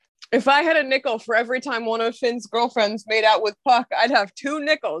If I had a nickel for every time one of Finn's girlfriends made out with Puck, I'd have 2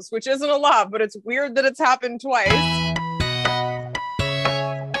 nickels, which isn't a lot, but it's weird that it's happened twice.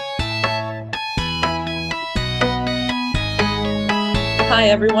 Hi,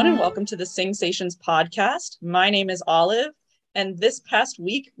 everyone, and welcome to the Singsations podcast. My name is Olive, and this past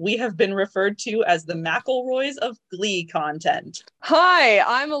week we have been referred to as the McElroys of Glee content. Hi,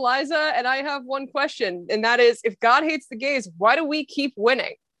 I'm Eliza, and I have one question, and that is, if God hates the gays, why do we keep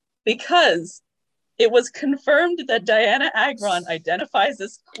winning? Because it was confirmed that Diana Agron identifies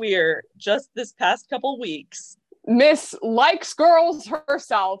as queer just this past couple weeks. Miss Likes Girls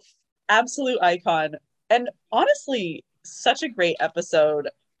herself. Absolute icon. And honestly, such a great episode.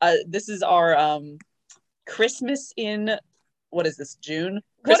 This is our Christmas in, what is this, June?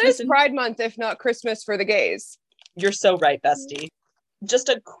 What is Pride Month if not Christmas for the gays? You're so right, bestie. Just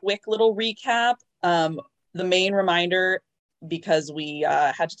a quick little recap. The main reminder, because we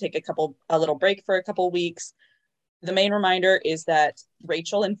had to take a little break for a couple weeks. The main reminder is that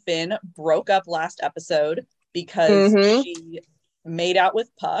Rachel and Finn broke up last episode because she made out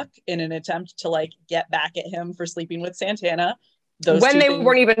with Puck in an attempt to get back at him for sleeping with Santana. When they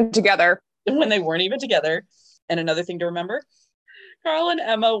weren't even together. When they weren't even together. And another thing to remember, Carl and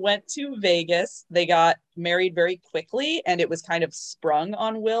Emma went to Vegas. They got married very quickly, and it was kind of sprung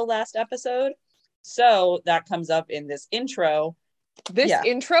on Will last episode. So that comes up in this intro. This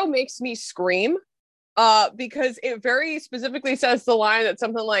intro makes me scream because it very specifically says the line that's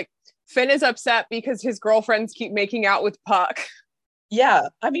something like, Finn is upset because his girlfriends keep making out with Puck. Yeah,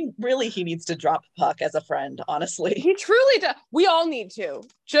 I mean, really, he needs to drop Puck as a friend, honestly. He truly does. We all need to.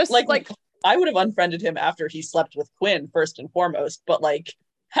 Just like I would have unfriended him after he slept with Quinn, first and foremost, but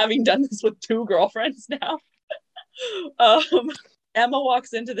having done this with 2 girlfriends now. Emma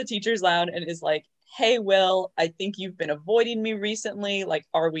walks into the teacher's lounge and is like, hey, Will, I think you've been avoiding me recently.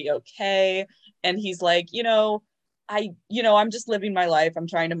 Are we okay? And he's like, I'm just living my life. I'm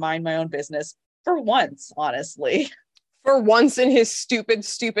trying to mind my own business for once, honestly. For once in his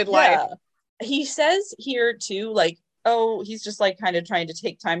stupid life. He says here too, he's just kind of trying to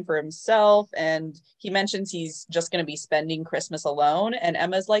take time for himself. And he mentions he's just going to be spending Christmas alone. And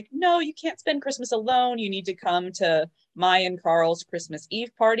Emma's like, no, you can't spend Christmas alone. You need to come to my and Carl's Christmas Eve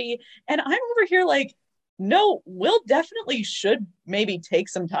party. And I'm over here no, Will definitely should maybe take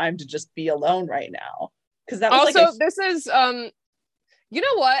some time to just be alone right now. Because that was also, this is, you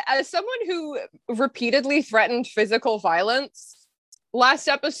know what? As someone who repeatedly threatened physical violence last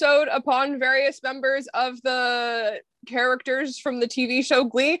episode upon various members of the characters from the TV show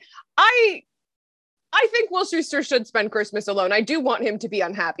Glee, I think Will Schuester should spend Christmas alone. I do want him to be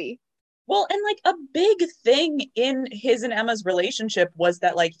unhappy. Well, and a big thing in his and Emma's relationship was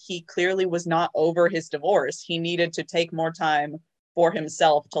that he clearly was not over his divorce. He needed to take more time for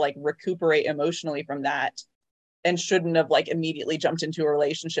himself to recuperate emotionally from that, and shouldn't have immediately jumped into a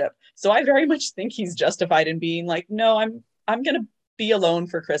relationship. So I very much think he's justified in being no, I'm gonna be alone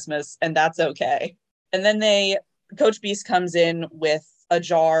for Christmas, and that's okay. And then Coach Beast comes in with a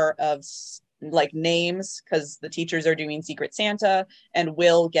jar of names because the teachers are doing Secret Santa, and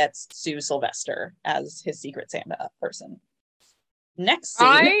Will gets Sue Sylvester as his Secret Santa person. Next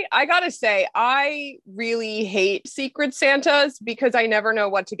scene. I gotta say, I really hate Secret Santas because I never know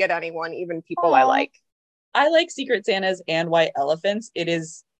what to get anyone, even people I like. I like Secret Santas and White Elephants. It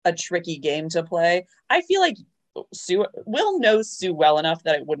is a tricky game to play. I feel like Will knows Sue well enough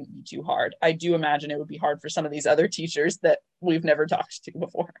that it wouldn't be too hard. I do imagine it would be hard for some of these other teachers that we've never talked to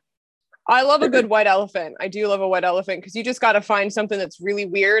before. I love a good white elephant. I do love a white elephant because you just got to find something that's really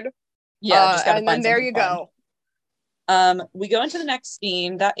weird. Yeah, and then there you go. We go into the next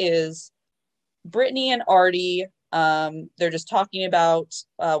scene. That is Brittany and Artie. They're just talking about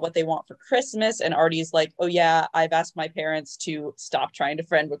what they want for Christmas, and Artie's like, oh yeah, I've asked my parents to stop trying to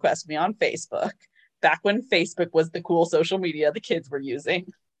friend request me on Facebook, back when Facebook was the cool social media the kids were using.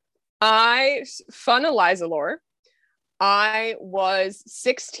 Fun Eliza lore, I was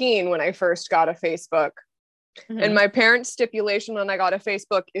 16 when I first got a Facebook, and my parents' stipulation when I got a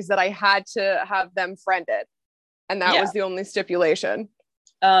Facebook is that I had to have them friended, and that was the only stipulation.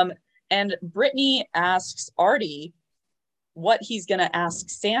 And Brittany asks Artie what he's going to ask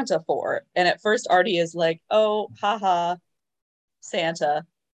Santa for. And at first, Artie is like, oh, haha, Santa.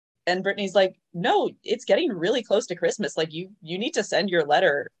 And Brittany's like, no, it's getting really close to Christmas. You need to send your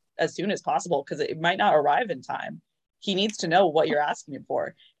letter as soon as possible because it might not arrive in time. He needs to know what you're asking him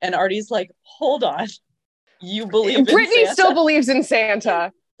for. And Artie's like, hold on. You believe in Brittany Santa? still believes in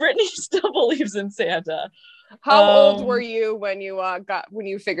Santa. Brittany still believes in Santa. How old were you when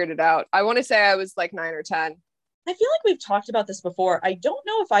you figured it out? I want to say I was 9 or 10. I feel like we've talked about this before. I don't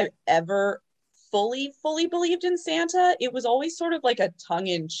know if I've ever fully believed in Santa. It was always sort of like a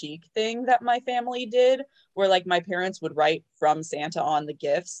tongue-in-cheek thing that my family did, where like my parents would write from Santa on the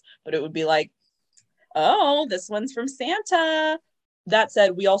gifts, but it would be like, oh, this one's from Santa. That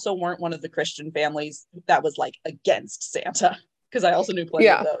said, we also weren't one of the Christian families that was like against Santa, because I also knew plenty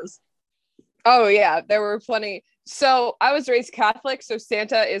of Yeah. those. Oh yeah, there were plenty. So I was raised Catholic, so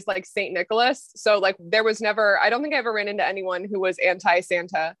Santa is like Saint Nicholas. So like there was never, I don't think I ever ran into anyone who was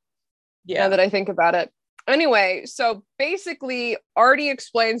anti-Santa, now Yeah. that I think about it. Anyway, so basically Artie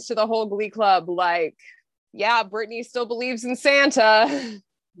explains to the whole Glee Club, like, yeah, Brittany still believes in Santa.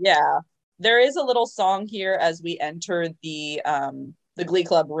 Yeah. There is a little song here as we enter the Glee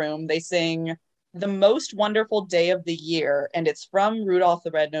Club room. They sing "The Most Wonderful Day of the Year," and it's from Rudolph the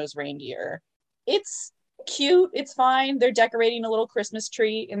Red-Nosed Reindeer. It's cute, it's fine. They're decorating a little Christmas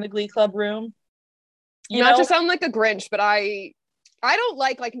tree in the Glee Club room. You Not to know, sound like a Grinch, but I don't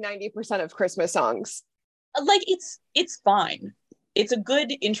like 90% of Christmas songs. like it's fine. It's a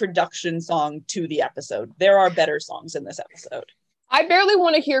good introduction song to the episode. There are better songs in this episode. I barely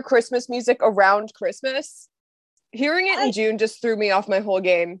want to hear Christmas music around Christmas. Hearing it in I June just threw me off my whole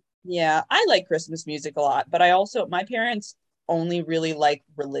game. Yeah, I like Christmas music a lot, but I also my parents only really like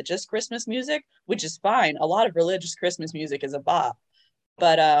religious Christmas music, which is fine. A lot of religious Christmas music is a bop,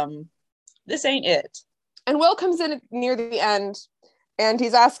 but this ain't it. And Will comes in near the end and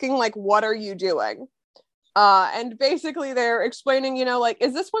he's asking, like, what are you doing? And basically they're explaining, like,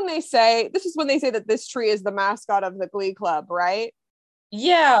 is this when they say that this tree is the mascot of the Glee Club, right?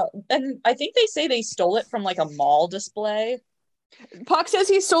 Yeah, and I think they say they stole it from like a mall display. Puck says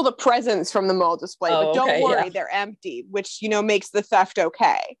he stole the presents from the mall display, but Oh, don't okay, worry, yeah. they're empty, which, makes the theft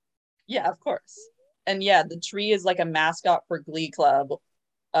okay. Yeah, of course. And yeah, the tree is like a mascot for Glee Club.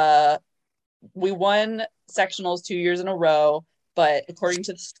 Uh we won sectionals 2 years in a row, but according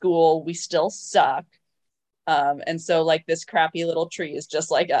to the school, we still suck. And so like this crappy little tree is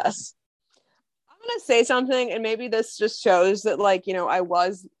just like us. I'm going to say something, and maybe this just shows that, like, I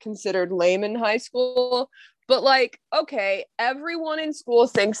was considered lame in high school, but like, okay, everyone in school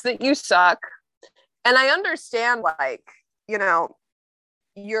thinks that you suck. And I understand, like, you know,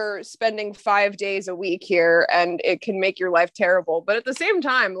 you're spending 5 days a week here and it can make your life terrible. But at the same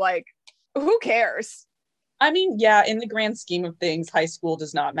time, like, who cares? I mean, yeah, in the grand scheme of things, high school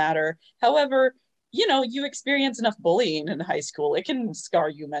does not matter. However, you experience enough bullying in high school, it can scar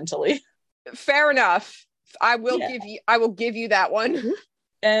you mentally. Fair enough. Yeah. I will give you that one.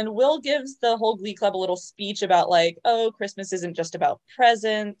 And Will gives the whole Glee Club a little speech about like, oh, Christmas isn't just about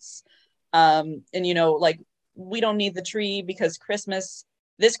presents. And like we don't need the tree because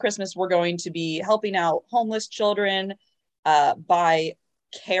this Christmas, we're going to be helping out homeless children by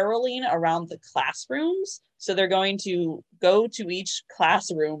caroling around the classrooms. So they're going to go to each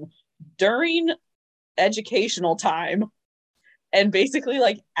classroom during educational time and basically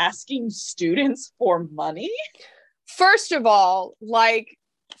like asking students for money. First of all,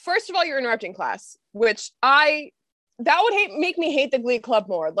 you're interrupting class, which that would make me hate the Glee Club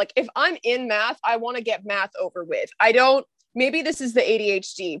more. Like, if I'm in math, I want to get math over with. I don't, maybe this is the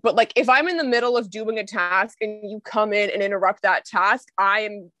ADHD, but like, if I'm in the middle of doing a task and you come in and interrupt that task, I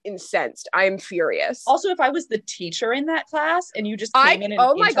am incensed. I am furious. Also, if I was the teacher in that class and you just came in and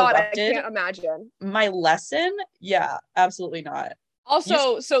oh my God, I interrupted can't imagine. my lesson, yeah, absolutely not.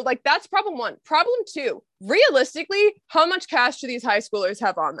 Also, so like, that's problem one. Problem two, realistically, how much cash do these high schoolers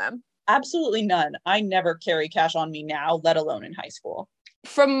have on them? Absolutely none. I never carry cash on me now, let alone in high school.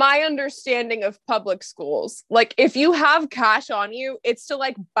 From my understanding of public schools, like, if you have cash on you, it's to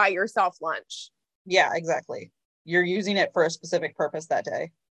like buy yourself lunch. Yeah, exactly. You're using it for a specific purpose that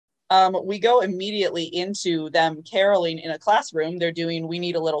day. We go immediately into them caroling in a classroom. They're doing We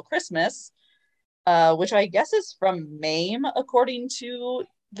Need a Little Christmas, which I guess is from MAME, according to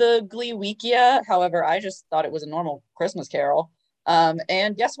the Glee Wikia. However, I just thought it was a normal Christmas carol.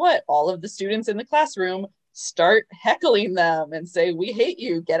 And guess what? All of the students in the classroom start heckling them and say, "We hate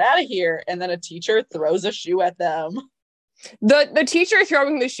you, get out of here." And then a teacher throws a shoe at them. The teacher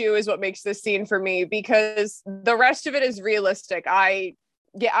throwing the shoe is what makes this scene for me, because the rest of it is realistic. I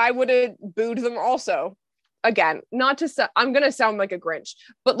would have booed them also. Again, not to I'm gonna sound like a Grinch,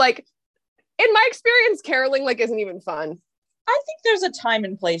 but like, in my experience, caroling like isn't even fun. I think there's a time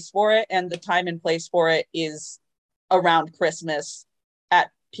and place for it, and the time and place for it is around Christmas at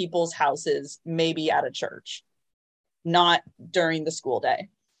people's houses, maybe at a church, not during the school day.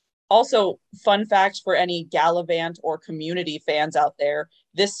 Also, fun fact for any Gallivant or Community fans out there,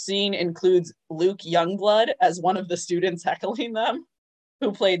 this scene includes Luke Youngblood as one of the students heckling them,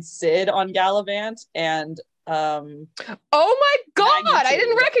 who played Sid on Gallivant. And Oh my god, Magnitude. I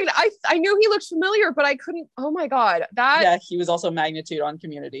didn't recognize. I knew he looked familiar, but I couldn't. Oh my god, that Yeah, he was also Magnitude on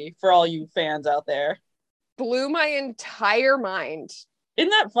Community, for all you fans out there. blew my entire mind. Isn't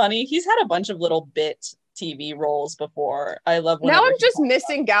that funny? He's had a bunch of little bit TV roles before. I love Now whenever I'm he just pops up.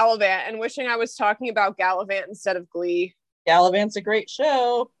 missing Gallivant and wishing I was talking about Gallivant instead of Glee. Gallivant's a great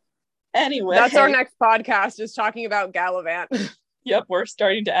show. Anyway, That's our next podcast, is talking about Gallivant. Yep, we're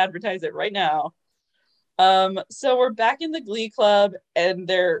starting to advertise it right now. So we're back in the Glee Club, and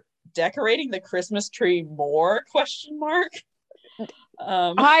they're decorating the Christmas tree more? Question mark.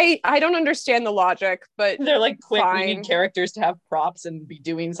 I don't understand the logic, but they're like, quick, fine. we need characters to have props and be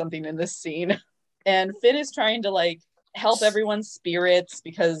doing something in this scene. And Finn is trying to like help everyone's spirits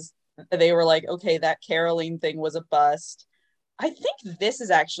because they were like, okay, that caroling thing was a bust. I think this is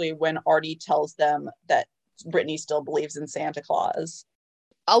actually when Artie tells them that Brittany still believes in Santa Claus.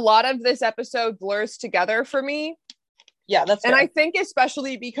 A lot of this episode blurs together for me. Yeah, that's fair. And I think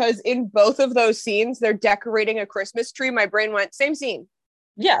especially because in both of those scenes, they're decorating a Christmas tree. My brain went, same scene.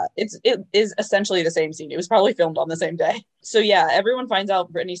 Yeah, it is essentially the same scene. It was probably filmed on the same day. So yeah, everyone finds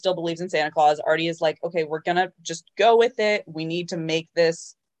out Brittany still believes in Santa Claus. Artie is like, okay, we're gonna just go with it. We need to make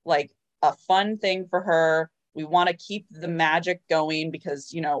this like a fun thing for her. We want to keep the magic going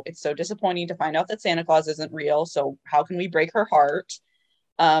because, you know, it's so disappointing to find out that Santa Claus isn't real. So how can we break her heart?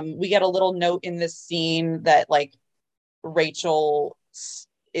 We get a little note in this scene that like Rachel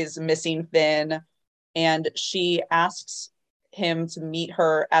is missing Finn, and she asks him to meet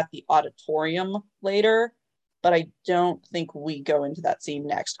her at the auditorium later, but I don't think we go into that scene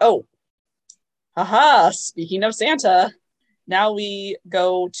next. Oh, haha, speaking of Santa, now we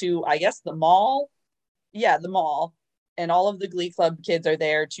go to, I guess, the mall. Yeah, the mall. And all of the Glee Club kids are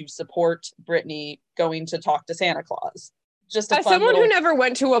there to support Brittany going to talk to Santa Claus. Just a As fun someone little... who never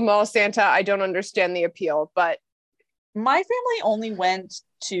went to a mall Santa, I don't understand the appeal, but my family only went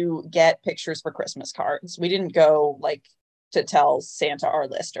to get pictures for Christmas cards. We didn't go like to tell Santa our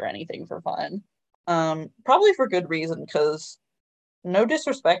list or anything for fun. Probably for good reason, because no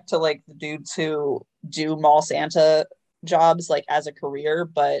disrespect to like the dudes who do mall Santa jobs like as a career,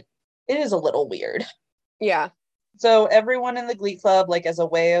 but it is a little weird. Yeah. So everyone in the Glee Club, like as a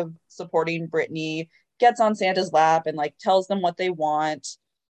way of supporting Brittany, gets on Santa's lap and like tells them what they want.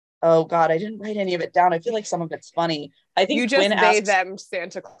 Oh God, I didn't write any of it down. I feel like some of it's funny. I think you just Quinn they asks, them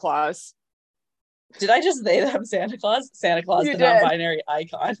Santa Claus. Did I just they them Santa Claus? Santa Claus, You the did. non-binary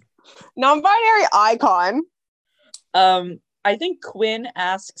icon. Non-binary icon. I think Quinn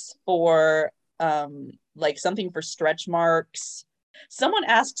asks for like something for stretch marks. Someone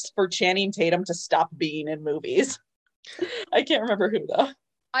asks for Channing Tatum to stop being in movies. I can't remember who though.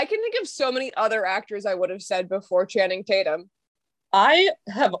 I can think of so many other actors I would have said before Channing Tatum. I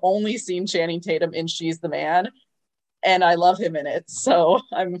have only seen Channing Tatum in She's the Man, and I love him in it. So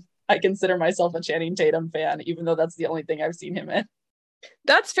I consider myself a Channing Tatum fan, even though that's the only thing I've seen him in.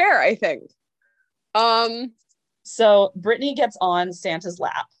 That's fair, I think. So Brittany gets on Santa's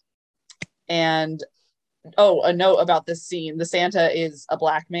lap, and a note about this scene. The Santa is a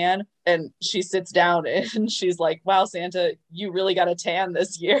black man, and she sits down and she's like, wow, Santa, you really got a tan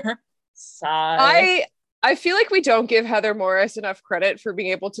this year. Sigh. I feel like we don't give Heather Morris enough credit for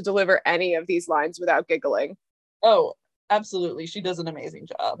being able to deliver any of these lines without giggling. Oh, absolutely. She does an amazing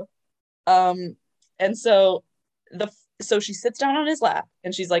job. And so she sits down on his lap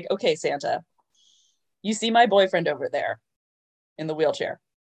and she's like, okay, Santa, you see my boyfriend over there in the wheelchair.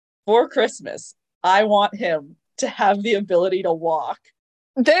 For Christmas, I want him to have the ability to walk.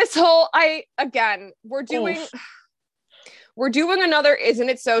 This whole, we're doing another Isn't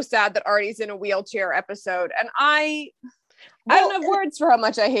It So Sad That Artie's in a Wheelchair episode. And I don't have words for how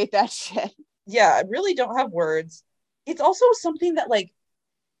much I hate that shit. Yeah, I really don't have words. It's also something that like,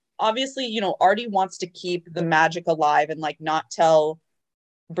 obviously, you know, Artie wants to keep the magic alive and like not tell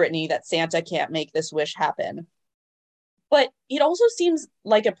Brittany that Santa can't make this wish happen. But it also seems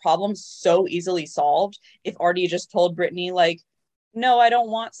like a problem so easily solved if Artie just told Brittany, like, no, I don't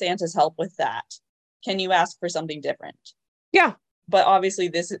want Santa's help with that. Can you ask for something different? Yeah. But obviously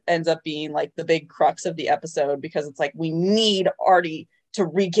this ends up being like the big crux of the episode because it's like, we need Artie to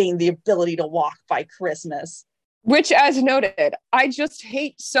regain the ability to walk by Christmas. Which, as noted, I just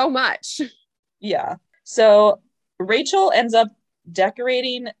hate so much. Yeah. So Rachel ends up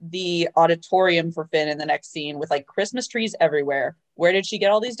decorating the auditorium for Finn in the next scene with like Christmas trees everywhere. Where did she get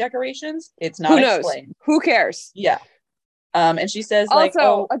all these decorations? It's not explained. Who cares? Yeah. And she says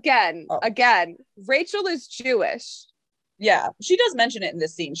also, again, Rachel is Jewish. Yeah, she does mention it in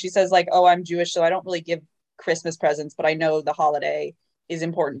this scene. She says like, oh, I'm Jewish, so I don't really give Christmas presents, but I know the holiday is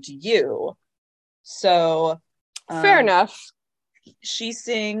important to you. So Fair enough. she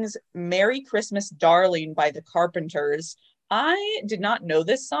sings Merry Christmas Darling by the Carpenters. I did not know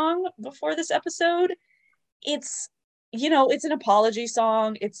this song before this episode. It's, it's an apology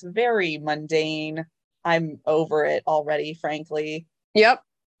song. It's very mundane. I'm over it already, frankly. Yep.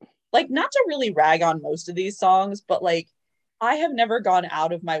 Like, not to really rag on most of these songs, but like, I have never gone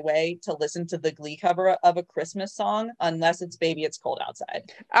out of my way to listen to the Glee cover of a Christmas song unless it's Baby It's Cold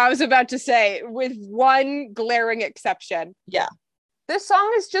Outside. I was about to say, with one glaring exception. Yeah. This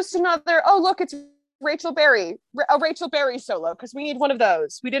song is just another, oh, look, it's Rachel Berry, a Rachel Berry solo, because we need one of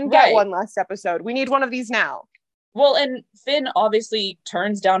those. We didn't get one last episode. We need one of these now. Well, and Finn obviously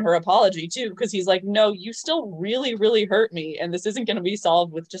turns down her apology too, because he's like, no, you still really, really hurt me. And this isn't going to be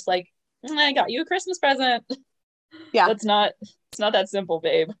solved with just like, I got you a Christmas present. Yeah. It's not that simple,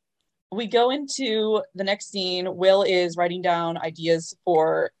 babe. We go into the next scene. Will is writing down ideas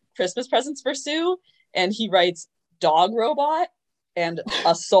for Christmas presents for Sue, and he writes dog robot and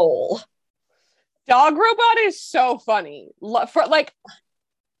a soul. Dog robot is so funny. For like,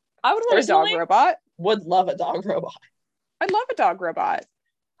 I would want a dog robot. Would love a dog robot. I'd love a dog robot.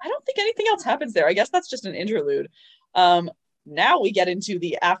 I don't think anything else happens there. I guess that's just an interlude. Now we get into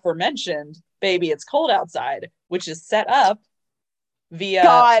the aforementioned Baby It's Cold Outside, which is set up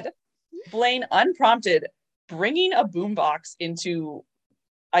via Blaine unprompted bringing a boombox into,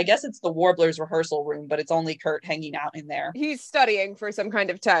 I guess it's the Warblers rehearsal room, but it's only Kurt hanging out in there. He's studying for some kind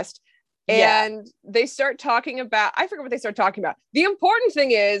of test. And they start talking about, I forget what they start talking about. The important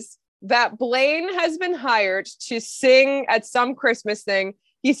thing is that Blaine has been hired to sing at some Christmas thing.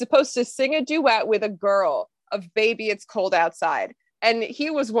 He's supposed to sing a duet with a girl of Baby It's Cold Outside. And he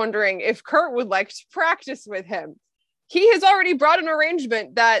was wondering if Kurt would like to practice with him. He has already brought an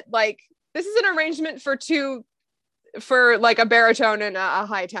arrangement that, like, this is an arrangement for like a baritone and a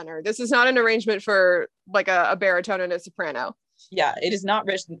high tenor. This is not an arrangement for like a baritone and a soprano. Yeah, it is not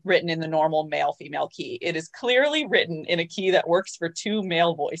written in the normal male-female key. It is clearly written in a key that works for two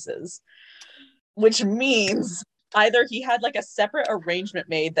male voices, which means either he had like a separate arrangement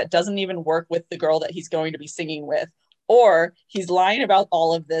made that doesn't even work with the girl that he's going to be singing with, or he's lying about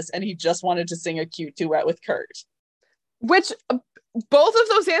all of this and he just wanted to sing a cute duet with Kurt. Which, both of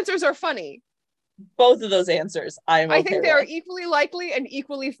those answers are funny. Both of those answers, I think they are equally likely and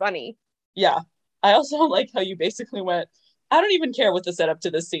equally funny. Yeah. I also like how you basically went, I don't even care what the setup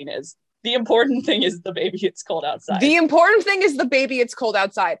to this scene is. The important thing is the Baby It's Cold Outside. The important thing is the Baby It's Cold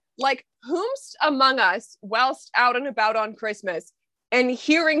Outside. Like, whomst among us, whilst out and about on Christmas and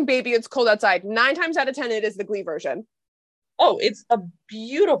hearing Baby It's Cold Outside, 9 times out of 10, it is the Glee version. Oh, it's a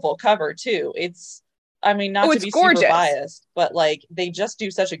beautiful cover too. It's, I mean, not to be gorgeous. Super biased, but like they just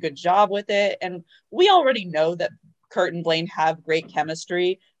do such a good job with it. And we already know that Kurt and Blaine have great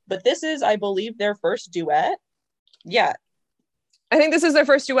chemistry, but this is, I believe, their first duet. Yeah. I think this is their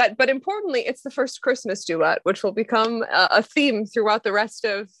first duet, but importantly, it's the first Christmas duet, which will become a theme throughout the rest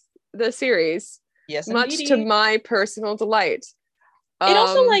of the series. Yes, much to my personal delight. It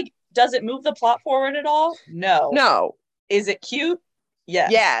also, like, does it move the plot forward at all? No. Is it cute?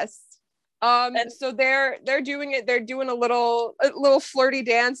 Yes. And so they're doing it. They're doing a little flirty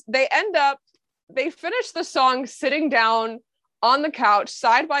dance. They finish the song sitting down on the couch,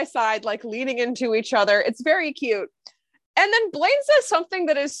 side by side, like leaning into each other. It's very cute. And then Blaine says something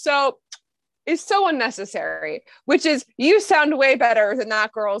that is so unnecessary, which is, you sound way better than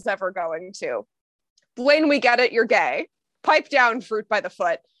that girl's ever going to. Blaine, we get it. You're gay. Pipe down, fruit by the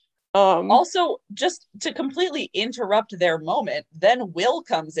foot. Also, just to completely interrupt their moment, then Will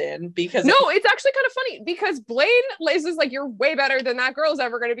comes in because... No, it's actually kind of funny because Blaine is like, you're way better than that girl's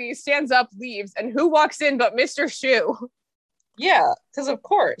ever going to be, stands up, leaves, and who walks in but Mr. Schue? Yeah, because of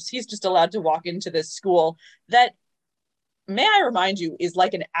course, he's just allowed to walk into this school that, may I remind you, is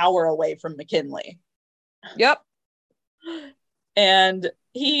like an hour away from McKinley. Yep. And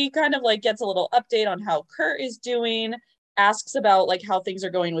he kind of like gets a little update on how Kurt is doing, asks about like how things are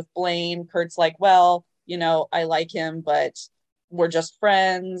going with Blaine. Kurt's like, well, I like him, but we're just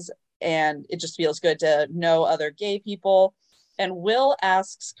friends and it just feels good to know other gay people. And Will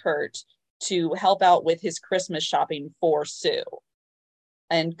asks Kurt to help out with his Christmas shopping for Sue.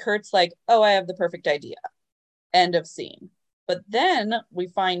 And Kurt's like, oh, I have the perfect idea. End of scene. But then we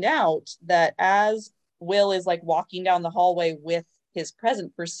find out that as Will is like walking down the hallway with his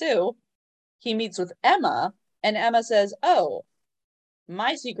present for Sue, he meets with Emma, and Emma says, oh,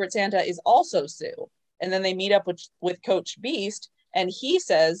 my Secret Santa is also Sue. And then they meet up with Coach Beast, and he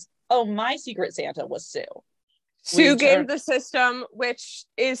says, oh, my Secret Santa was Sue. Sue gamed the system, which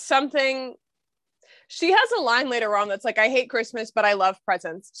is something She has a line later on that's like, I hate Christmas, but I love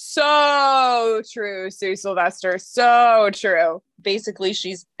presents. So true, Sue Sylvester. So true. Basically,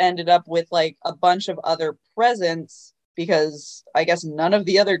 she's ended up with like a bunch of other presents because I guess none of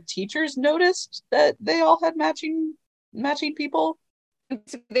the other teachers noticed that they all had matching people.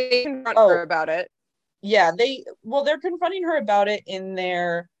 They confront Oh, her about it. yeah, they're confronting her about it in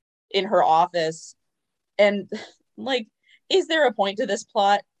her office. And like, is there a point to this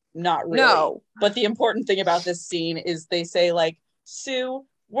plot? Not really. No. But the important thing about this scene is they say, like, Sue,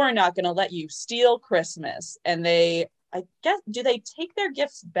 we're not going to let you steal Christmas. And I guess, do they take their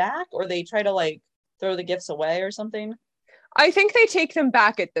gifts back or they try to, like, throw the gifts away or something? I think they take them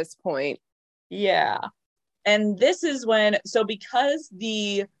back at this point. Yeah. And this is when, so because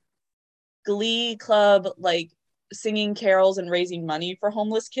the Glee Club, like, singing carols and raising money for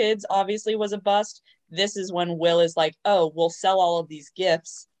homeless kids obviously was a bust, this is when Will is like, oh, we'll sell all of these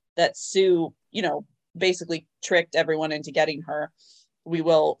gifts that Sue, basically tricked everyone into getting her. We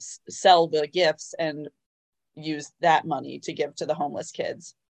will sell the gifts and use that money to give to the homeless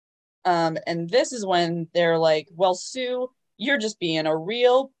kids. And this is when they're like, well, Sue, you're just being a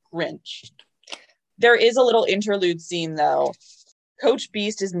real Grinch. There is a little interlude scene, though. Coach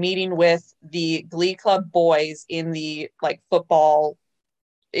Beiste is meeting with the Glee Club boys in the, like, football,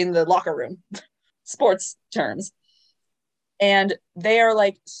 in the locker room, sports terms. And they are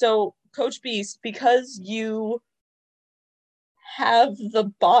like, so Coach Beiste, because you have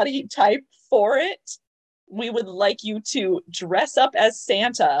the body type for it, we would like you to dress up as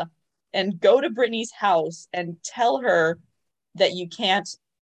Santa and go to Brittany's house and tell her that you can't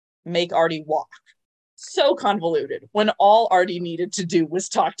make Artie walk. So convoluted when all Artie needed to do was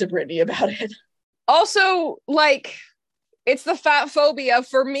talk to Brittany about it. Also, like, it's the fat phobia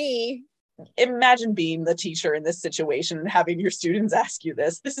for me. Imagine being the teacher in this situation and having your students ask you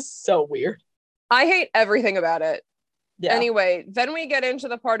this. This is so weird. I hate everything about it. Yeah. Anyway, then we get into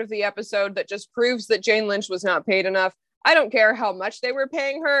the part of the episode that just proves that Jane Lynch was not paid enough. I don't care how much they were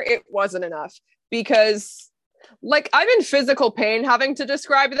paying her. It wasn't enough because, like, I'm in physical pain having to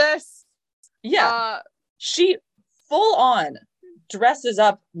describe this. Yeah. She full on dresses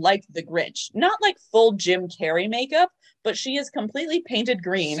up like the Grinch. Not like full Jim Carrey makeup, but she is completely painted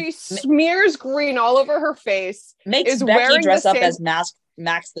green. She smears green all over her face. Makes Becky dress up as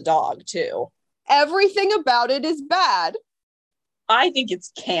Max the dog, too. Everything about it is bad. I think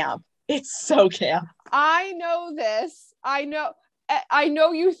it's camp. It's so camp. I know this. I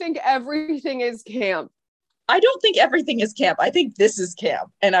know you think everything is camp. I don't think everything is camp. I think this is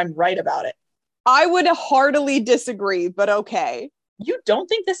camp, and I'm right about it. I would heartily disagree, but okay. You don't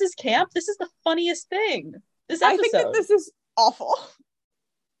think this is camp? This is the funniest thing. This episode. I think that this is awful.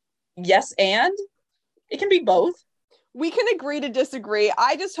 Yes, and it can be both. We can agree to disagree.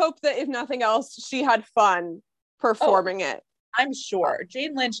 I just hope that if nothing else, she had fun performing it. I'm sure.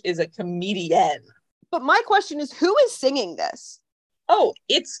 Jane Lynch is a comedian. But my question is, who is singing this? Oh,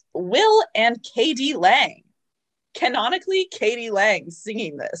 it's Will and K.D. Lang. Canonically, K.D. Lang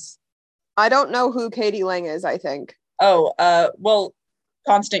singing this. I don't know who K.D. Lang is, I think. Oh, well,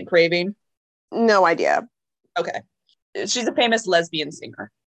 Constant Craving. No idea. Okay. She's a famous lesbian singer.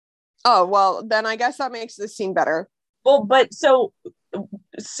 Oh, well, then I guess that makes this scene better. Well, but so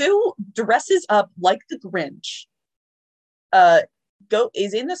Sue dresses up like the Grinch,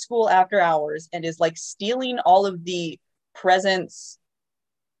 is in the school after hours and is like stealing all of the presents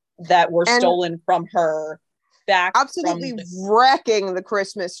that were stolen from her back. Absolutely wrecking the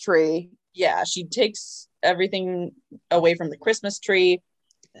Christmas tree. Yeah, she takes everything away from the Christmas tree.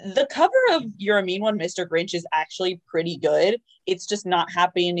 The cover of You're a Mean One, Mr. Grinch is actually pretty good. It's just not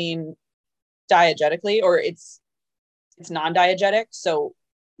happening diegetically, or it's non-diegetic. So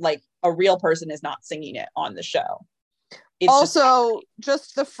like a real person is not singing it on the show. It's also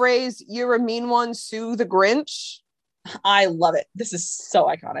just the phrase, "You're a mean one, Sue the Grinch." I love it. This is so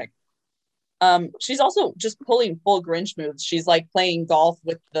iconic. She's also just pulling full Grinch moves. She's like playing golf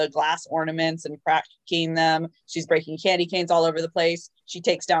with the glass ornaments and cracking them. She's breaking candy canes all over the place. She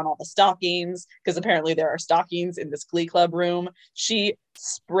takes down all the stockings because apparently there are stockings in this Glee Club room. She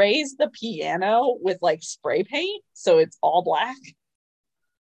sprays the piano with like spray paint, so it's all black.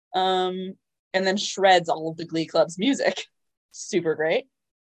 And then shreds all of the Glee Club's music. Super great.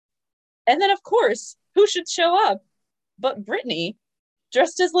 And then, of course, who should show up but Brittany,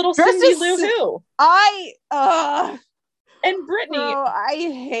 dressed as little Cindy Lou Who. And Brittany. Oh, I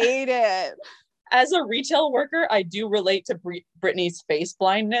hate it. As a retail worker, I do relate to Brittany's face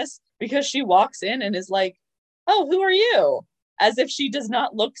blindness because she walks in and is like, "Oh, who are you?" As if she does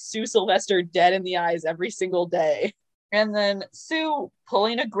not look Sue Sylvester dead in the eyes every single day. And then Sue,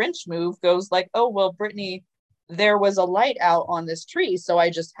 pulling a Grinch move, goes like, "Oh well, Brittany, there was a light out on this tree, so I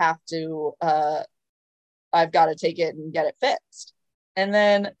just have to I've got to take it and get it fixed." And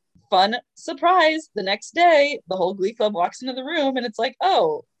then, fun surprise, the next day, the whole Glee Club walks into the room and it's like,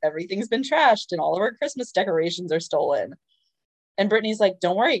 "Oh, everything's been trashed and all of our Christmas decorations are stolen." And Brittany's like,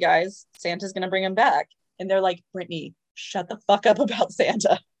 "Don't worry, guys, Santa's gonna bring him back." And they're like, "Brittany, shut the fuck up about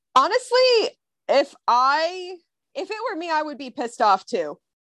Santa." Honestly, if it were me, I would be pissed off too.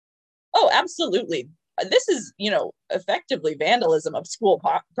 Oh, absolutely. This is, effectively vandalism of school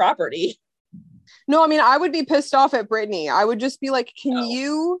property. No, I mean, I would be pissed off at Brittany. I would just be like, can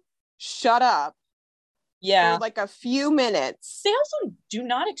you shut up Yeah. for like a few minutes? They also do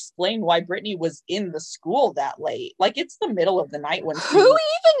not explain why Brittany was in the school that late. Like, it's the middle of the night when Who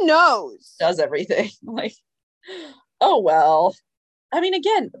even knows? Does everything. Like, oh, well. I mean,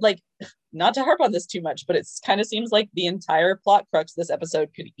 again, like, not to harp on this too much, but it kind of seems like the entire plot crux this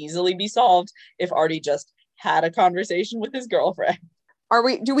episode could easily be solved if Artie just had a conversation with his girlfriend.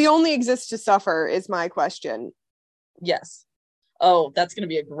 Do we only exist to suffer is my question. Yes. Oh, that's going to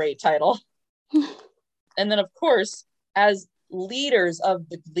be a great title. And then, of course, as leaders of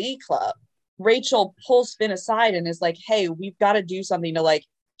the Glee Club, Rachel pulls Finn aside and is like, "Hey, we've got to do something to like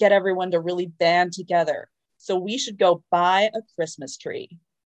get everyone to really band together. So we should go buy a Christmas tree."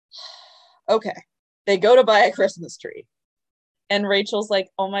 Okay. They go to buy a Christmas tree. And Rachel's like,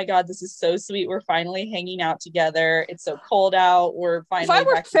 "Oh my God, this is so sweet. We're finally hanging out together. It's so cold out. We're finally." If I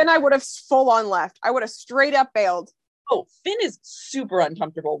were Finn, I would have full on left. I would have straight up bailed. Oh, Finn is super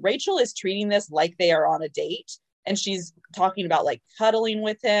uncomfortable. Rachel is treating this like they are on a date. And she's talking about like cuddling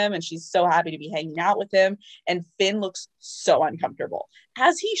with him. And she's so happy to be hanging out with him. And Finn looks so uncomfortable,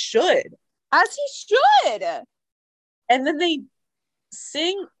 as he should. As he should. And then they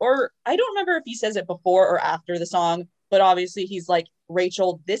sing, or I don't remember if he says it before or after the song, but obviously he's like,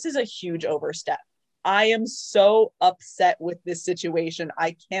 "Rachel, this is a huge overstep. I am so upset with this situation.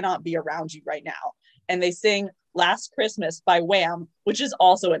 I cannot be around you right now." And they sing Last Christmas by Wham, which is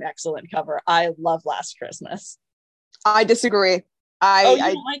also an excellent cover. I love Last Christmas. I disagree. You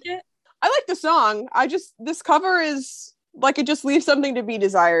don't like it? I like the song. This cover is like, it just leaves something to be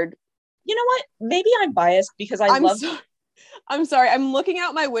desired. You know what? Maybe I'm biased because I'm sorry. I'm looking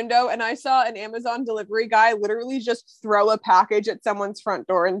out my window and I saw an Amazon delivery guy literally just throw a package at someone's front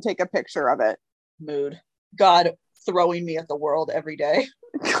door and take a picture of it. Mood. God throwing me at the world every day.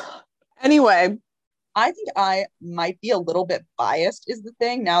 Anyway. I think I might be a little bit biased is the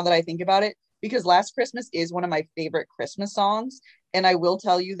thing now that I think about it, because Last Christmas is one of my favorite Christmas songs. And I will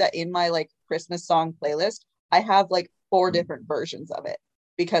tell you that in my like Christmas song playlist, I have like 4 different versions of it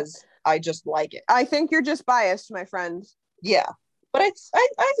because I just like it. I think you're just biased, my friend. Yeah. But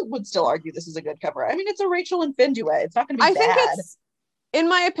I would still argue this is a good cover. I mean, it's a Rachel and Finn duet. It's not going to be bad. I think it's, in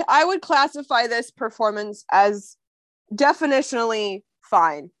my opinion, I would classify this performance as definitionally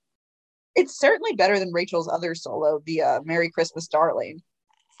fine. It's certainly better than Rachel's other solo, the Merry Christmas, Darling.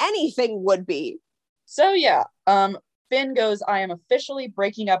 Anything would be. So yeah, Finn goes, "I am officially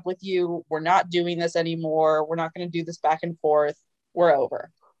breaking up with you. We're not doing this anymore. We're not going to do this back and forth. We're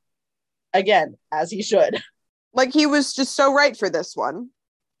over." Again, as he should. Like, he was just so right for this one.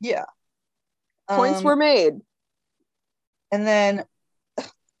 Yeah. Points were made. And then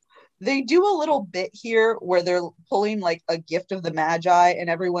they do a little bit here where they're pulling like a gift of the Magi and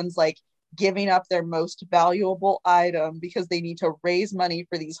everyone's like giving up their most valuable item because they need to raise money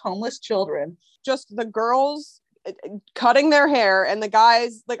for these homeless children. Just the girls cutting their hair and the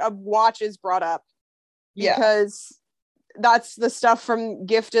guys, like, a watch is brought up. Because that's the stuff from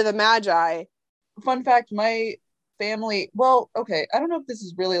Gift of the Magi. Fun fact, my family, well, okay, I don't know if this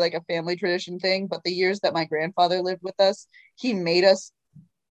is really like a family tradition thing, but the years that my grandfather lived with us, he made us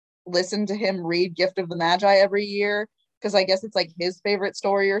listen to him read Gift of the Magi every year because I guess it's like his favorite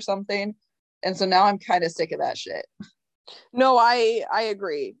story or something. And so now I'm kind of sick of that shit. No, I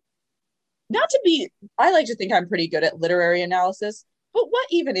agree. I like to think I'm pretty good at literary analysis, but what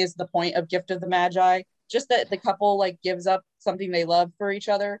even is the point of Gift of the Magi? Just that the couple like gives up something they love for each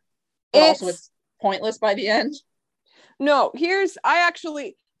other, but also it's pointless by the end. No, I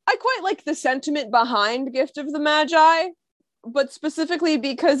quite like the sentiment behind Gift of the Magi, but specifically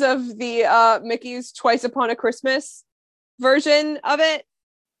because of the Mickey's Twice Upon a Christmas version of it.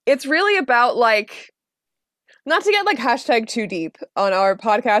 It's really about, like, not to get like hashtag too deep on our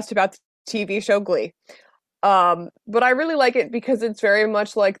podcast about the TV show Glee, but I really like it because it's very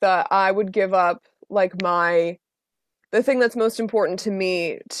much like I would give up like the thing that's most important to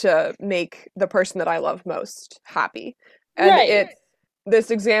me to make the person that I love most happy. And It's this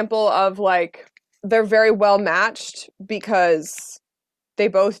example of like they're very well matched because they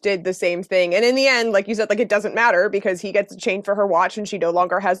both did the same thing. And in the end, like you said, like it doesn't matter because he gets a chain for her watch and she no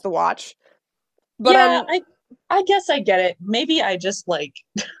longer has the watch. But Yeah, I guess I get it. Maybe I just like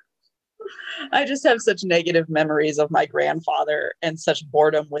I just have such negative memories of my grandfather and such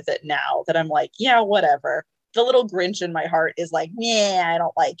boredom with it now that I'm like, yeah, whatever. The little Grinch in my heart is like, yeah, I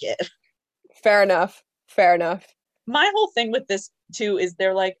don't like it. fair enough. Fair enough. My whole thing with this too is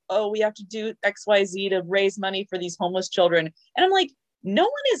they're like, oh, we have to do XYZ to raise money for these homeless children. And I'm like, no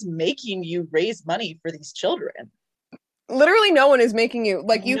one is making you raise money for these children. Literally no one is making you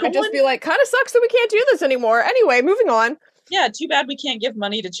like you No could just one. be like, kind of sucks that we can't do this anymore. Anyway, moving on. Yeah, too bad we can't give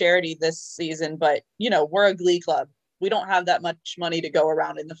money to charity this season, but you know, we're a glee club. We don't have that much money to go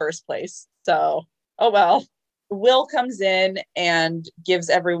around in the first place. So, oh well. Will comes in and gives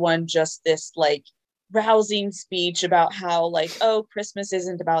everyone just this like rousing speech about how like, oh, Christmas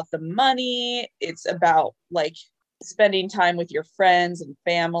isn't about the money. It's about like spending time with your friends and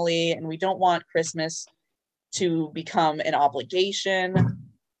family, and we don't want Christmas to become an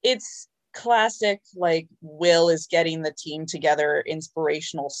obligation. It's classic like Will is getting the team together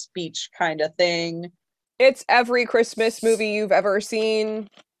inspirational speech kind of thing. It's every Christmas movie you've ever seen.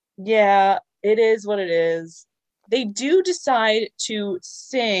 Yeah, it is what it is. They do decide to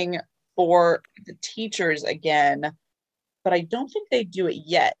sing for the teachers again, but I don't think they do it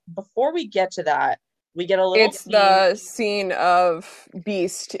yet. Before we get to that, we get a little It's scene. the scene of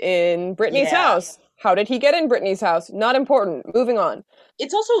Beast in Brittany's Yeah. house. How did he get in Brittany's house? Not important. Moving on.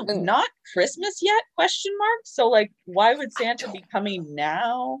 It's also And not Christmas yet, question mark. So like why would Santa be coming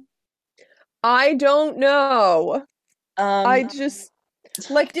now? I don't know. I Um just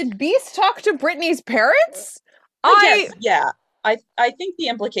like, did Beast talk to Brittany's parents? I guess, yeah. I think the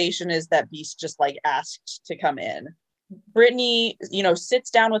implication is that Beast just like asked to come in. Brittany, you know,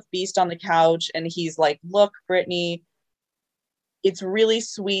 sits down with Beast on the couch and he's like, look, Brittany, it's really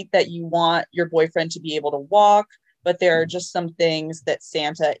sweet that you want your boyfriend to be able to walk, but there are just some things that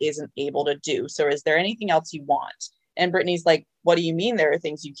Santa isn't able to do. So is there anything else you want? And Brittany's like, what do you mean there are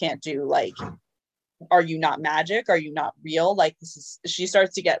things you can't do? Like, are you not magic? Are you not real? Like, this is, she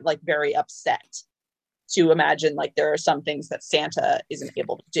starts to get like very upset to imagine like there are some things that Santa isn't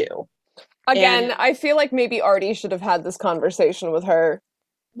able to do. Again, And I feel like maybe Artie should have had this conversation with her.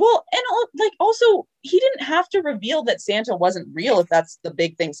 well, and like also he didn't have to reveal that Santa wasn't real if that's the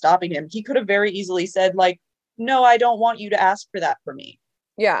big thing stopping him. He could have very easily said like, "No, I don't want you to ask for that for me."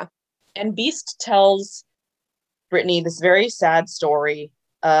 Yeah. And Beast tells Brittany this very sad story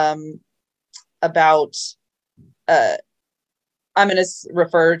about uh I'm going to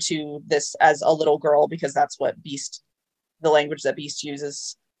refer to this as a little girl because that's what Beast, the language that Beast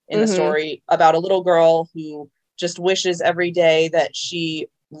uses in the story, about a little girl who just wishes every day that she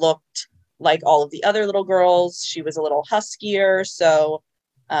looked like all of the other little girls. She was a little huskier, so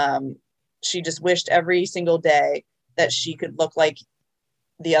she just wished every single day that she could look like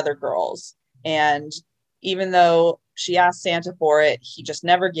the other girls. And even though she asked Santa for it, he just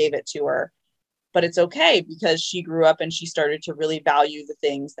never gave it to her. But it's okay because she grew up and she started to really value the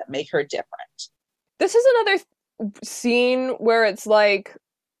things that make her different. This is another scene where it's like,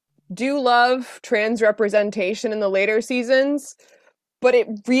 do love trans representation in the later seasons, but it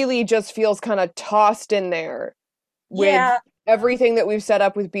really just feels kind of tossed in there with everything that we've set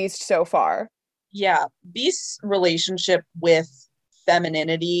up with Beast so far. Yeah. Beast's relationship with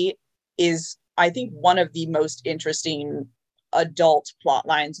femininity is, I think, one of the most interesting adult plot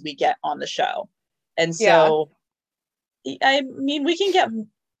lines we get on the show. And so, I mean, we can get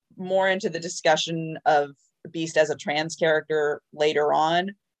more into the discussion of Beast as a trans character later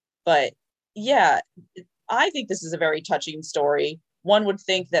on. But yeah, I think this is a very touching story. One would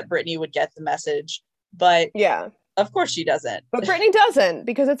think that Brittany would get the message, but yeah, of course she doesn't. But Brittany doesn't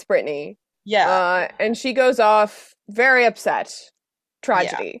because it's Brittany. Yeah. And she goes off very upset.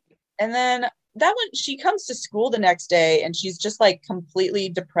 Tragedy. Yeah. And then that one, she comes to school the next day and she's just like completely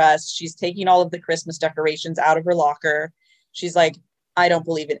depressed. She's taking all of the Christmas decorations out of her locker. She's like, I don't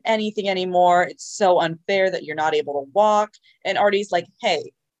believe in anything anymore. It's so unfair that you're not able to walk. And Artie's like,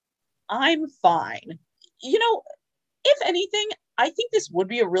 hey, I'm fine. You know, if anything, I think this would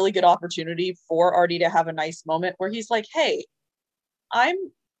be a really good opportunity for Artie to have a nice moment where he's like, hey, I'm,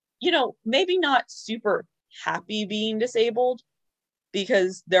 you know, maybe not super happy being disabled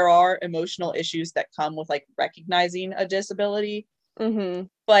because there are emotional issues that come with like recognizing a disability. Mm-hmm.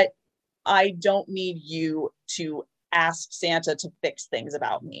 But I don't need you to ask Santa to fix things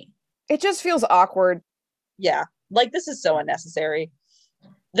about me. It just feels awkward. Yeah, like this is so unnecessary.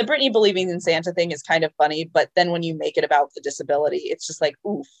 The Brittany believing in Santa thing is kind of funny, but then when you make it about the disability, it's just like,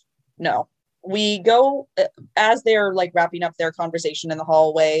 oof, no. we go as they're like wrapping up their conversation in the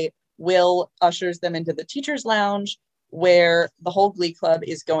hallway. Will ushers them into the teacher's lounge where the whole Glee Club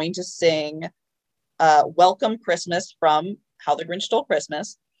is going to sing Welcome Christmas from How the Grinch Stole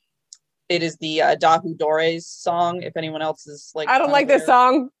Christmas. It is the Dahu Dores song, if anyone else is like... I don't like this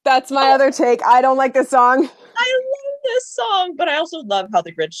song. That's my other take. I don't like this song. I love this song, but I also love How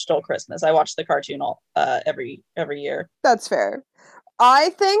the Grinch Stole Christmas. I watch the cartoon every year. That's fair. I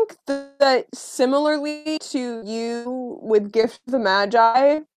think that similarly to you with Gift of the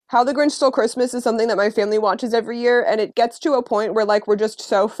Magi, How the Grinch Stole Christmas is something that my family watches every year, and it gets to a point where like we're just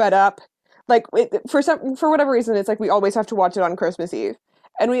so fed up. Like for whatever reason, it's like we always have to watch it on Christmas Eve.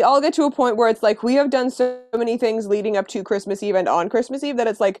 And we all get to a point where it's like we have done so many things leading up to Christmas Eve and on Christmas Eve that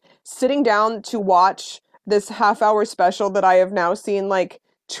it's like sitting down to watch this half-hour special that I have now seen like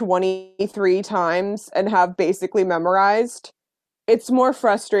 23 times and have basically memorized. It's more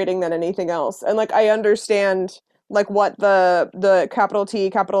frustrating than anything else. And like I understand like what the capital T,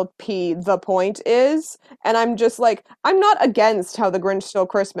 capital P, the point is. And I'm just like, I'm not against How the Grinch Stole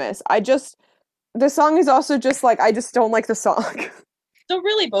Christmas. The song is also just like, I just don't like the song. So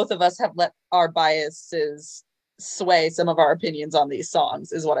really both of us have let our biases sway some of our opinions on these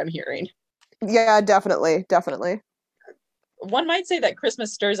songs, is what I'm hearing. Yeah, definitely. One might say that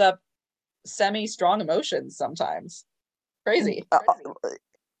Christmas stirs up semi-strong emotions sometimes. Crazy.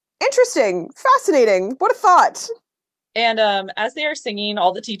 Interesting. Fascinating. What a thought. And as they are singing,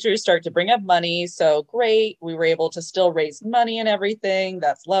 all the teachers start to bring up money. So great. We were able to still raise money and everything.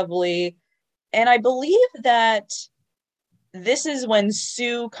 That's lovely. And I believe that this is when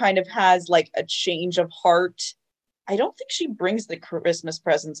Sue kind of has like a change of heart. I don't think she brings the Christmas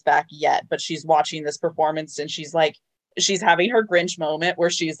presents back yet, but she's watching this performance and she's having her Grinch moment where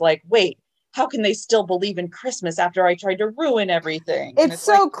she's like, wait, how can they still believe in Christmas after I tried to ruin everything? It's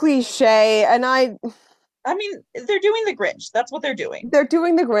so like, cliche. And I mean, they're doing the Grinch. That's what they're doing. They're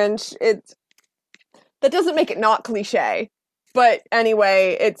doing the Grinch. That doesn't make it not cliche. But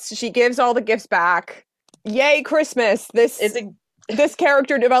anyway, she gives all the gifts back. Yay, Christmas. This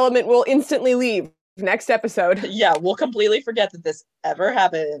character development will instantly leave next episode. Yeah, we'll completely forget that this ever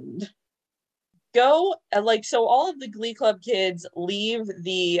happened. So all of the Glee Club kids leave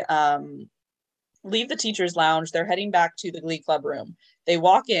the teacher's lounge. They're heading back to the Glee Club room. They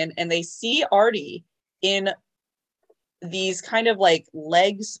walk in and they see Artie in these kind of like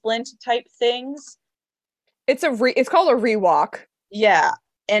leg splint type things. It's called a rewalk. Yeah,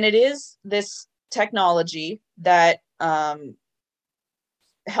 and it is this technology that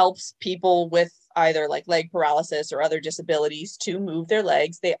helps people with either like leg paralysis or other disabilities to move their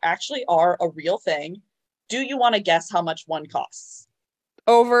legs. They actually are a real thing. Do you want to guess how much one costs?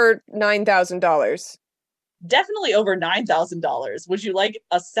 Over $9,000. Definitely over $9,000. Would you like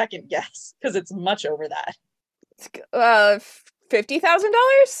a second guess? Because it's much over that.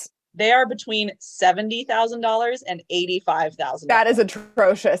 $50,000? They are between $70,000 and $85,000. That is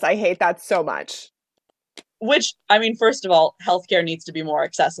atrocious. I hate that so much. Which, I mean, first of all, healthcare needs to be more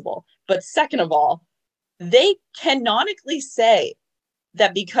accessible. But second of all, they canonically say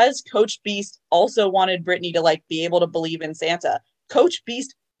that because Coach Beast also wanted Brittany to like be able to believe in Santa, Coach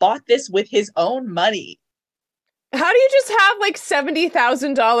Beast bought this with his own money. How do you just have like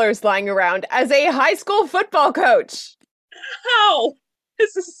 $70,000 lying around as a high school football coach? How?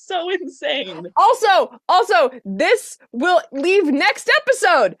 This is so insane. Also, this will leave next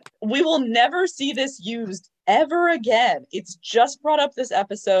episode. We will never see this used ever again. It's just brought up this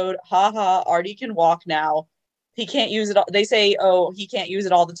episode. Haha, Artie can walk now. He can't use it. They say, oh, he can't use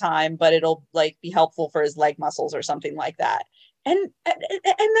it all the time, but it'll like be helpful for his leg muscles or something like that. And then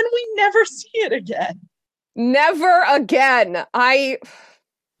we never see it again. Never again.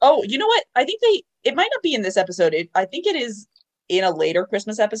 Oh, you know what? I think it might not be in this episode. I think it is in a later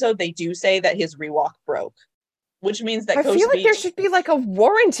Christmas episode. They do say that his rewalk broke, which means that I feel like there should be like a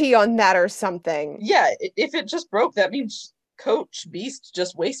warranty on that or something. Yeah, if it just broke, that means Coach Beast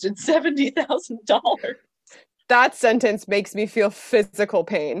just wasted $70,000. That sentence makes me feel physical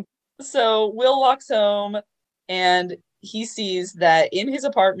pain. So Will walks home and he sees that in his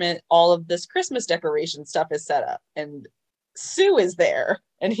apartment, all of this Christmas decoration stuff is set up and Sue is there.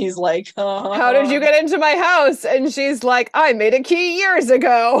 And he's like, how did you get into my house? And she's like, I made a key years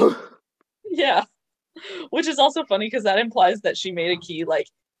ago. Yeah. Which is also funny because that implies that she made a key like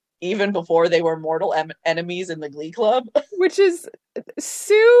even before they were mortal enemies in the Glee Club. Which is,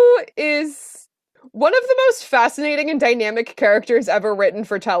 Sue is one of the most fascinating and dynamic characters ever written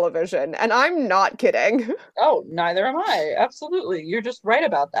for television. And I'm not kidding. Oh, neither am I. Absolutely. You're just right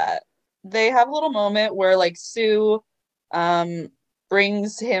about that. They have a little moment where like Sue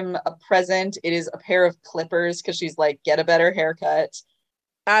brings him a present. It is a pair of clippers because she's like, get a better haircut.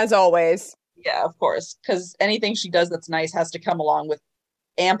 As always. Yeah, of course. Because anything she does that's nice has to come along with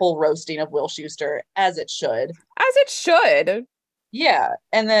ample roasting of Will Schuester, as it should. As it should. Yeah.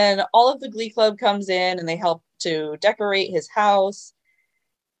 And then all of the Glee Club comes in and they help to decorate his house.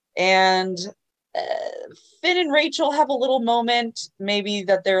 And Finn and Rachel have a little moment, maybe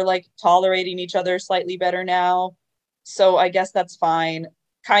that they're like tolerating each other slightly better now. So I guess that's fine.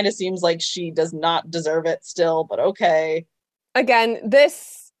 Kind of seems like she does not deserve it still, but okay. Again,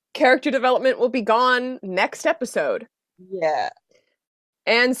 this character development will be gone next episode. Yeah.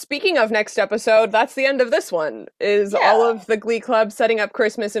 And speaking of next episode, that's the end of this one, is all of the Glee Club setting up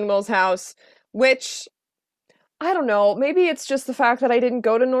Christmas in Will's house, which, I don't know, maybe it's just the fact that I didn't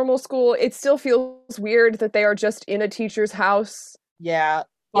go to normal school. It still feels weird that they are just in a teacher's house. Yeah.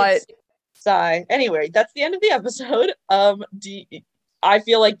 But sigh. Anyway, that's the end of the episode. I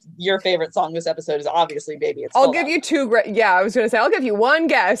feel like your favorite song this episode is obviously Baby It's Cold I'll give you two. Yeah, I was going to say, I'll give you one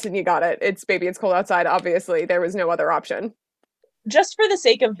guess and you got it. It's Baby It's Cold Outside, obviously. There was no other option. Just for the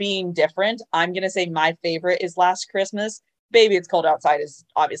sake of being different, I'm going to say my favorite is Last Christmas. Baby It's Cold Outside is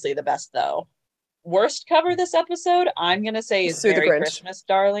obviously the best, though. Worst cover this episode, I'm going to say is Merry Christmas,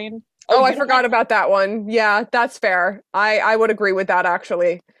 Darling. Oh, I forgot about that one. Yeah, that's fair. I would agree with that,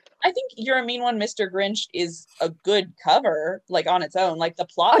 actually. I think You're a Mean One, Mr. Grinch is a good cover, like on its own. Like the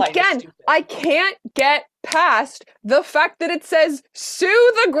plot line is stupid. I can't get past the fact that it says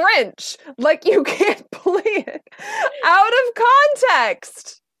 "Sue the Grinch." Like you can't play it out of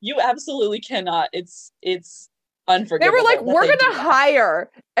context. You absolutely cannot. It's unforgivable. They were like, we're gonna hire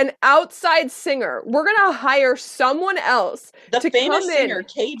an outside singer. We're gonna hire someone else to famous singer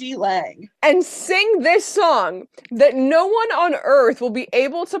KD Lang and sing this song that no one on earth will be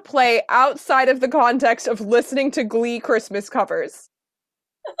able to play outside of the context of listening to Glee Christmas covers.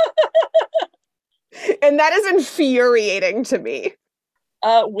 And that is infuriating to me.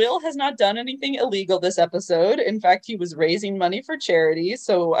 Will has not done anything illegal this episode. In fact, he was raising money for charity,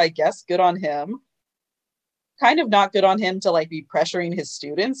 so I guess good on him. Kind of not good on him to like be pressuring his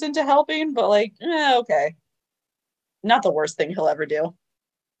students into helping, but like, okay. Not the worst thing he'll ever do.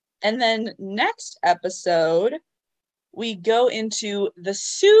 And then next episode, we go into the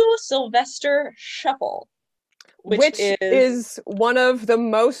Sue Sylvester Shuffle, which is one of the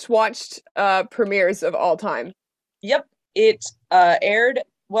most watched premieres of all time. Yep. It aired,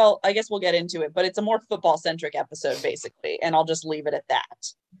 well, I guess we'll get into it, but it's a more football-centric episode, basically, and I'll just leave it at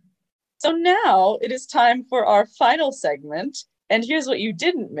that. So now it is time for our final segment, and here's what you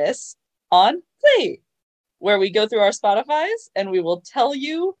didn't miss on Glee, where we go through our Spotifys and we will tell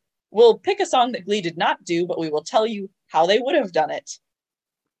you, we'll pick a song that Glee did not do, but we will tell you how they would have done it.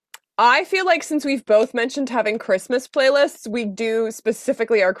 I feel like since we've both mentioned having Christmas playlists, we do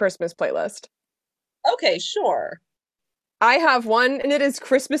specifically our Christmas playlist. Okay, sure. I have one, and it is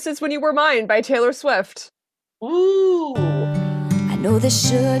Christmases When You Were Mine by Taylor Swift. Ooh. I know this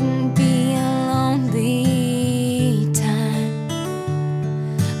shouldn't be a lonely time,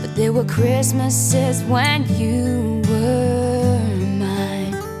 but there were Christmases when you were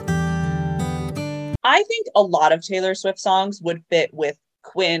mine. I think a lot of Taylor Swift songs would fit with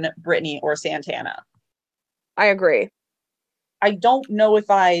Quinn, Britney, or Santana. I agree. I don't know if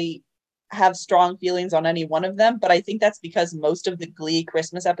I have strong feelings on any one of them, but I think that's because most of the Glee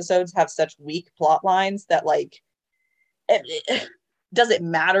Christmas episodes have such weak plot lines that like does it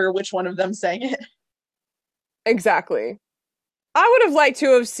matter which one of them sang it? Exactly. I would have liked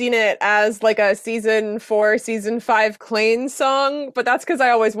to have seen it as like a season 4, season 5 Klaine song, but that's because I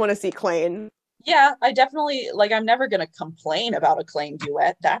always want to see Klaine. Yeah, I definitely, like, I'm never going to complain about a Klaine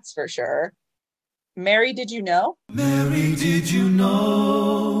duet, that's for sure. Mary, did you know? Mary, did you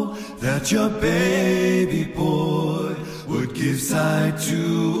know that your baby boy would give sight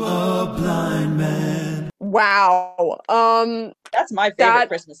to a blind man? Wow. That's my favorite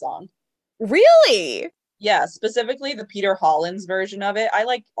Christmas song. Really? Yeah, specifically the Peter Hollins version of it. I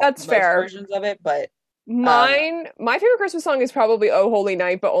like most versions of it, but my favorite Christmas song is probably Oh Holy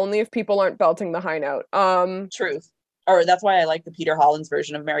Night, but only if people aren't belting the high note. Truth. Or that's why I like the Peter Hollins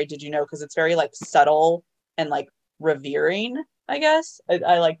version of Mary Did You Know, because it's very like subtle and like revering, I guess.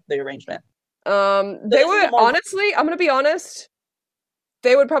 I like the arrangement. They would honestly, I'm gonna be honest,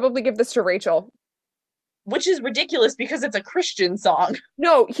 they would probably give this to Rachel. Which is ridiculous because it's a Christian song.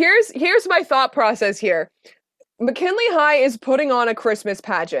 No, here's my thought process here. McKinley High is putting on a Christmas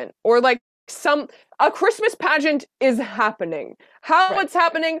pageant, or like a Christmas pageant is happening. How Right. it's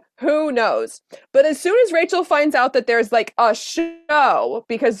happening, who knows? But as soon as Rachel finds out that there's like a show,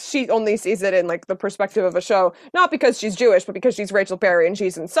 because she only sees it in like the perspective of a show, not because she's Jewish, but because she's Rachel Berry and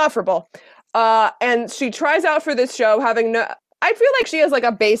she's insufferable. And she tries out for this show having I feel like she has like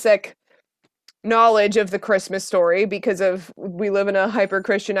a basic knowledge of the Christmas story because of we live in a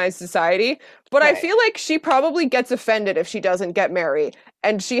hyper-Christianized society, but I Right. feel like she probably gets offended if she doesn't get Mary,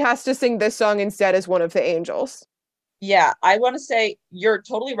 and she has to sing this song instead as one of the angels. Yeah, I want to say you're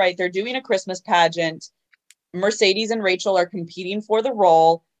totally right. They're doing a Christmas pageant. Mercedes and Rachel are competing for the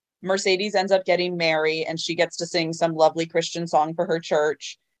role. Mercedes ends up getting Mary, and she gets to sing some lovely Christian song for her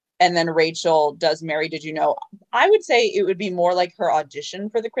church. And then Rachel does Mary, Did You Know? I would say it would be more like her audition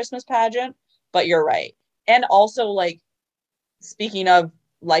for the Christmas pageant, but you're right. And also, like, speaking of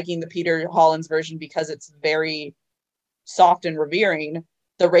liking the Peter Hollins version because it's very soft and revering,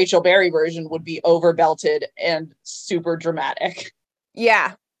 the Rachel Berry version would be overbelted and super dramatic.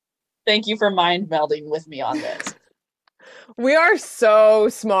 Yeah, Thank you for mind melding with me on this. we are so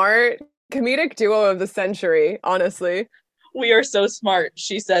smart. Comedic duo of the century, honestly. We are so smart,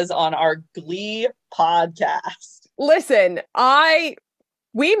 she says on our Glee podcast. Listen,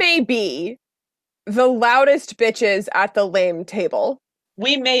 we may be the loudest bitches at the lame table,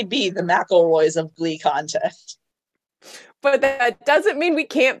 We may be the McElroys of Glee content. but that doesn't mean we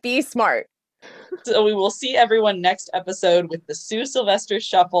can't be smart. So we will see everyone next episode with the Sue Sylvester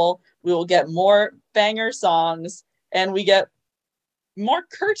Shuffle. We will get more banger songs, and we get more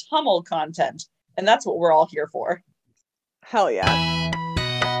Kurt Hummel content. And that's what we're all here for. Hell yeah.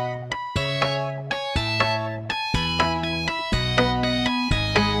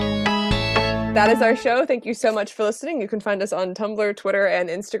 That is our show. Thank you so much for listening. You can find us on Tumblr, Twitter, and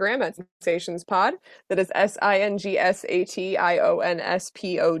Instagram at Sensationspod. That is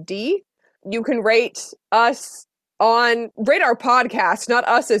SINGSATIONSPOD. You can rate our podcast, not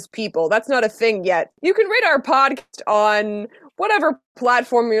us as people. That's not a thing yet. You can rate our podcast on whatever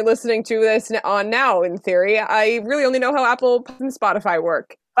platform you're listening to this on now, in theory. I really only know how Apple and Spotify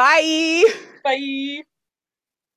work. Bye! Bye!